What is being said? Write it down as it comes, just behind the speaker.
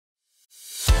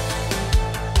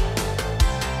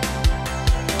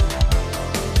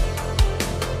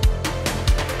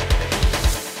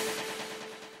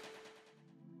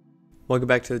Welcome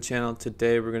back to the channel.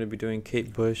 Today we're going to be doing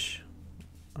Kate Bush,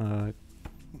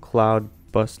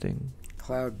 Cloudbusting.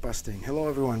 Cloudbusting. Hello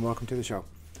everyone, welcome to the show.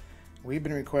 We've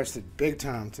been requested big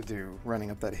time to do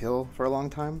Running Up That Hill for a long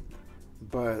time,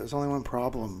 but there's only one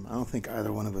problem. I don't think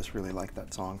either one of us really like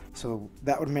that song. So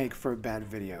that would make for a bad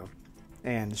video.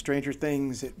 And Stranger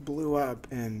Things, it blew up,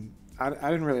 and I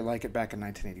didn't really like it back in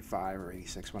 1985 or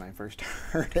 86 when I first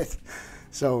heard it.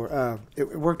 So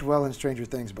it worked well in Stranger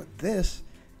Things, but this,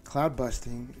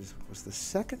 Cloudbusting, was the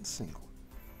second single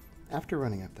after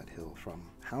Running Up That Hill from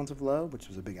Hounds of Love, which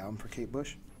was a big album for Kate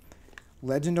Bush.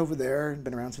 Legend over there,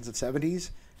 been around since the 70s,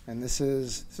 and this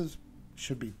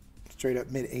should be straight up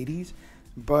mid-80s,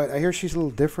 but I hear she's a little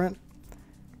different,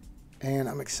 and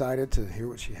I'm excited to hear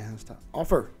what she has to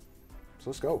offer. So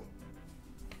let's go.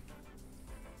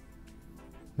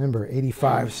 Remember,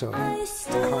 85, so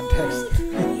context.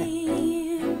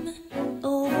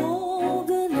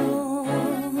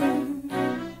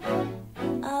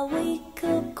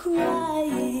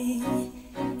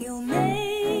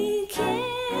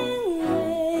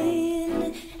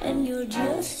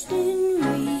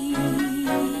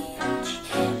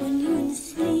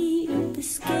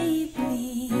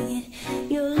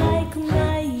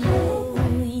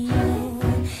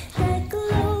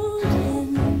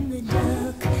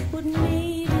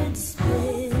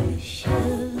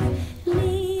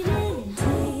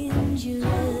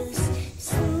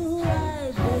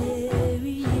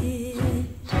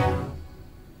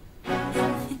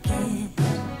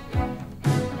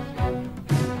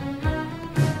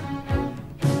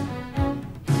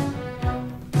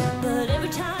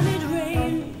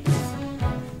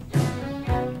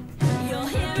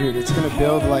 Dude, it's gonna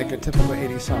build like a typical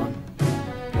 80s song.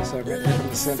 So right there from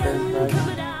the center,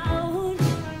 right?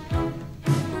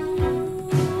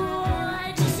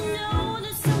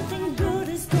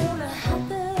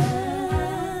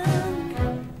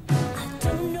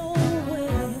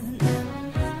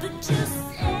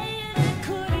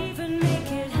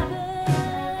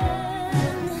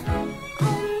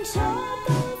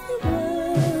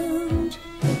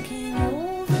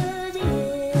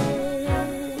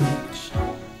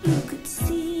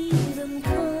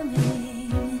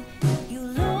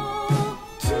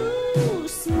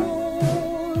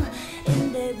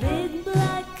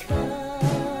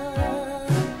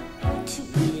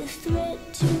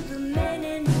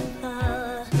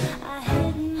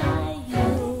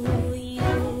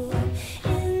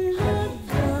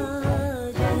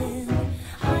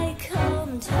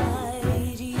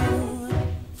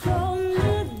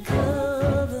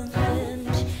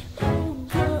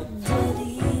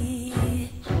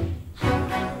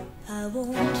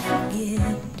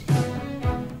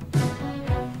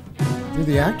 Dude,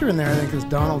 the actor in there, I think, is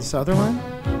Donald Sutherland.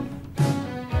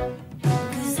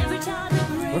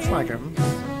 Looks like him.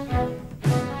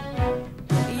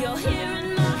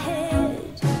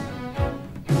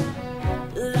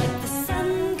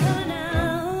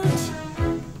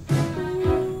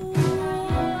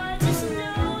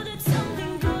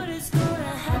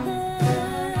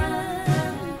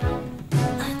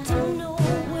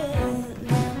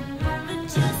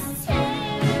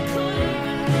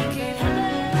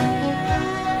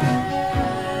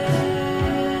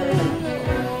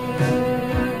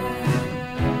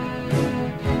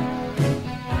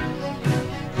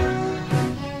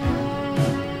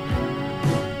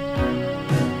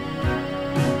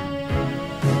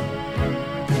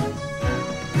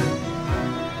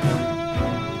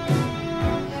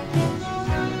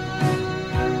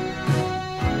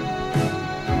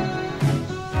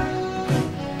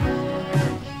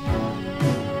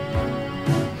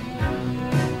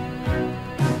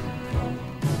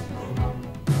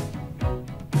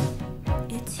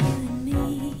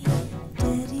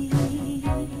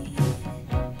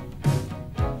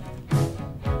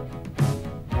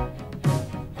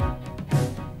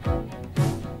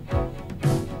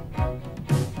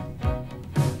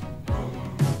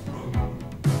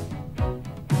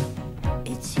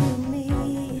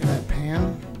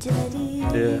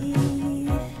 Yeah.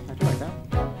 I do like that.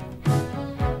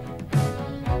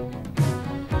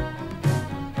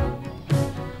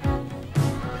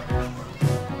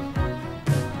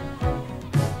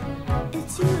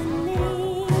 It's you and me,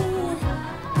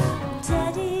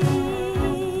 Daddy.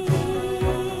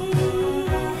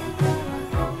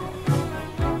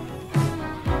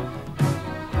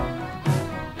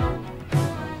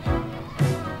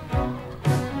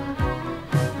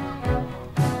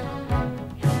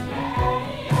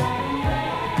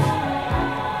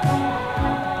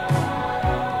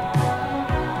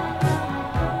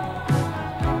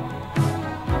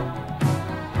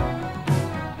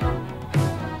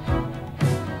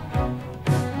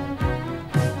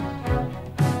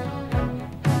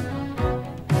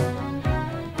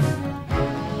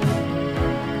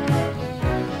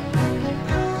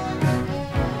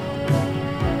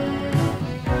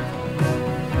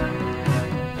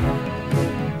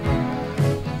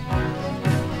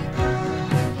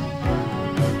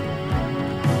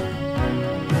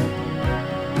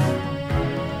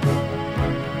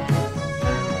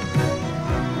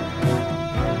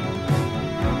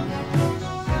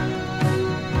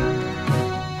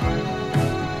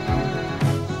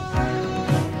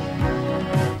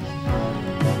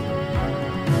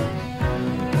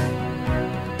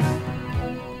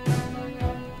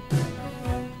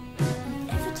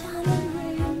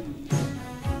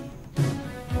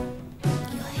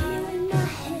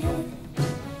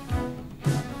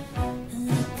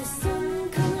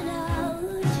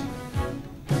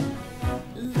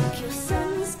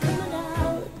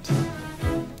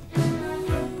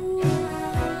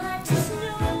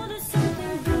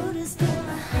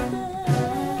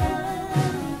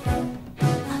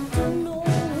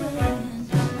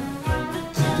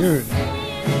 Dude. I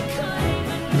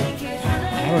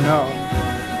don't know.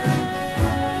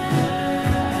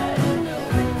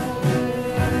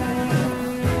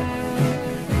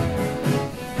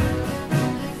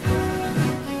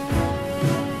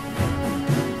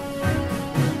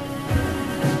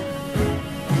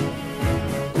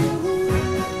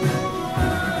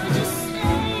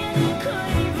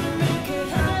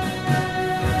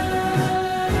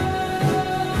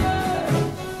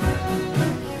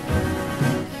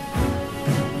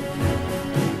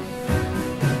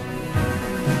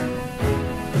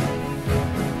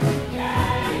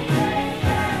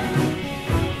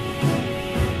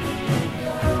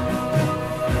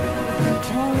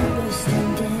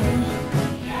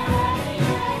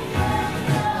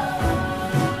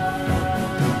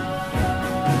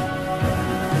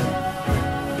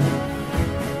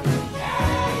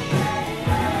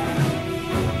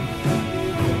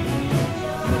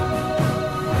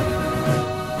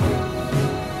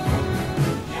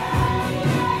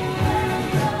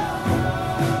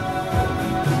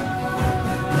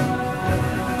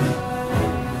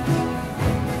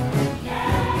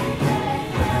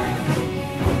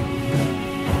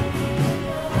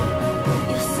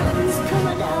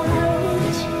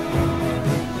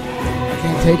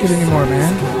 Take it anymore,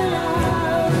 man.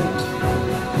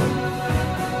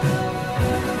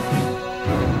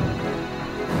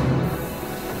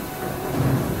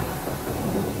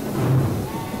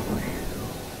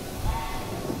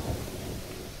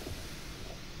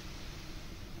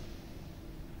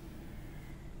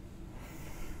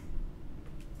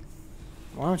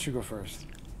 Why don't you go first?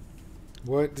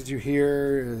 What did you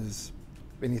hear? Is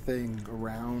anything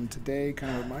around today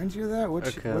kind of reminds you of that? What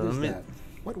is that?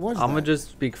 What was that? I'm going to just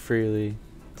speak freely.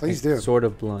 Please do. Sort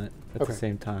of blunt at Okay. the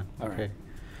same time. All Okay. right.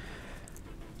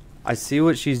 I see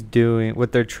what she's doing,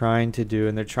 what they're trying to do,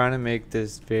 and they're trying to make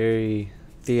this very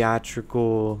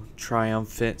theatrical,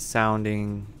 triumphant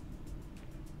sounding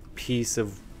piece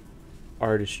of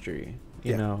artistry.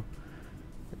 You Yeah. know,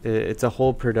 it's a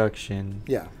whole production.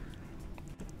 Yeah.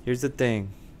 Here's the thing.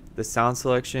 The sound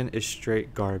selection is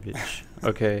straight garbage.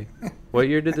 Okay. What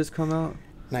year did this come out?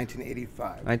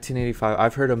 1985. 1985.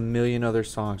 I've heard a million other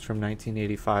songs from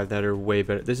 1985 that are way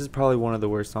better. This is probably one of the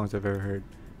worst songs I've ever heard.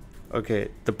 Okay,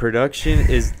 the production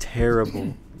is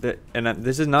terrible.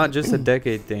 This is not just a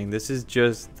decade thing. This is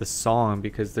just the song,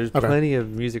 because there's plenty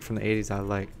of music from the 80s I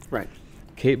like. Right.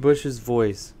 Kate Bush's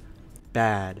voice,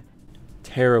 bad,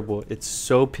 terrible. It's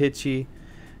so pitchy,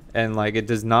 and like it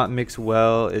does not mix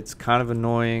well. It's kind of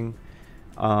annoying.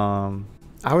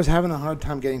 I was having a hard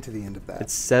time getting to the end of that.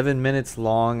 It's 7 minutes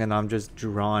long, and I'm just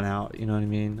drawn out. You know what I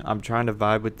mean? I'm trying to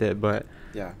vibe with it, but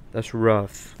yeah, that's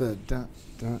rough. The dun,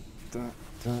 dun, dun,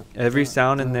 dun, every dun,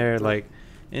 sound in dun, there, dun. like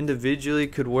individually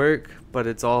could work, but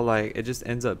it's all like it just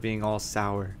ends up being all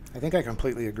sour. I think I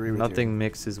completely agree with you. Nothing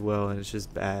mixes well, and it's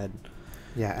just bad.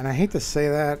 Yeah, and I hate to say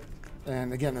that.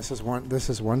 And again, this is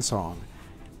one song,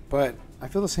 but I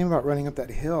feel the same about Running Up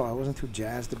That Hill. I wasn't too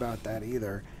jazzed about that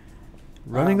either.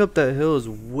 Running Up That Hill is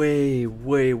way,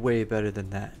 way, way better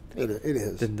than that. It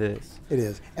is. Than this. It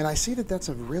is. And I see that that's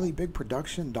a really big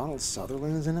production. Donald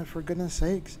Sutherland is in it, for goodness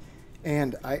sakes.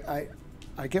 And I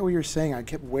get what you're saying. I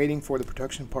kept waiting for the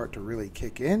production part to really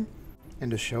kick in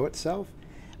and to show itself,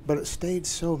 but it stayed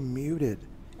so muted.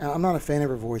 And I'm not a fan of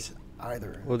her voice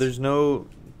either. Well, there's no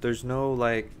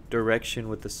like direction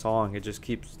with the song. It just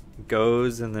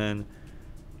goes, and then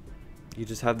you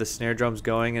just have the snare drums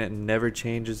going, and it never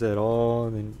changes at all.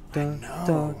 And then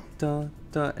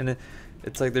and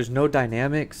it's like there's no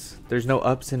dynamics, there's no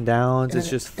ups and downs. It's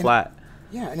just flat.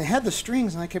 Yeah, and it had the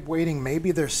strings, and I kept waiting.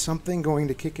 Maybe there's something going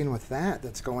to kick in with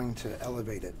that's going to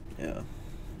elevate it. Yeah.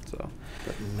 So.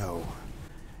 But no.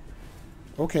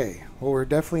 Okay. Well, we're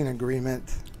definitely in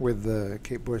agreement with the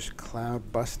Kate Bush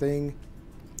Cloudbusting.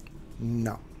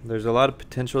 No. There's a lot of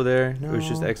potential there. No. It was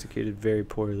just executed very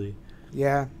poorly.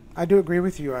 Yeah, I do agree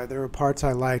with you. There were parts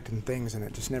I liked and things, and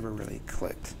it just never really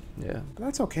clicked. Yeah. But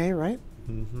that's okay, right?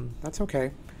 Mm-hmm. That's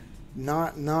okay.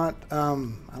 I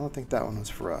don't think that one was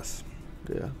for us.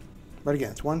 Yeah. But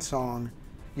again, it's one song.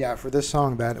 Yeah, for this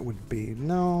song, that it would be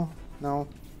no.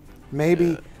 Maybe.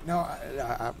 Yeah. No,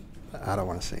 I don't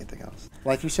want to say anything else.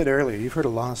 Like you said earlier, you've heard a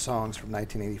lot of songs from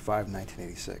 1985 and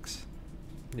 1986.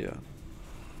 Yeah.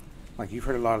 Like, you've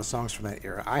heard a lot of songs from that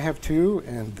era. I have too,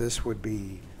 and this would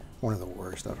be one of the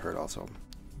worst I've heard also.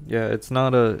 Yeah, it's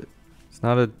not a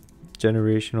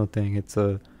generational thing. It's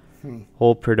a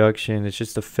whole production. It's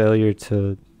just a failure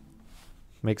to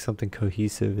make something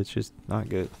cohesive. It's just not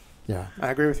good. Yeah, I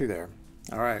agree with you there.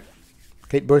 All right.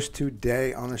 Kate Bush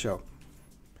today on the show.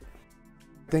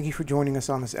 Thank you for joining us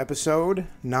on this episode.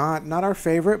 Not our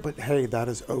favorite, but hey, that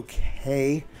is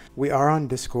okay. We are on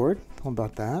Discord. How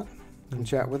about that? You can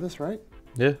chat with us, right?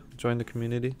 Yeah, join the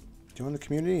community. Join the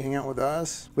community, hang out with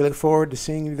us. We look forward to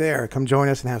seeing you there. Come join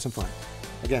us and have some fun.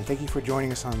 Again, thank you for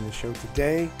joining us on the show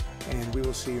today, and we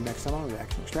will see you next time on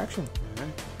Reaction Extraction. All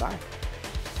right. Bye.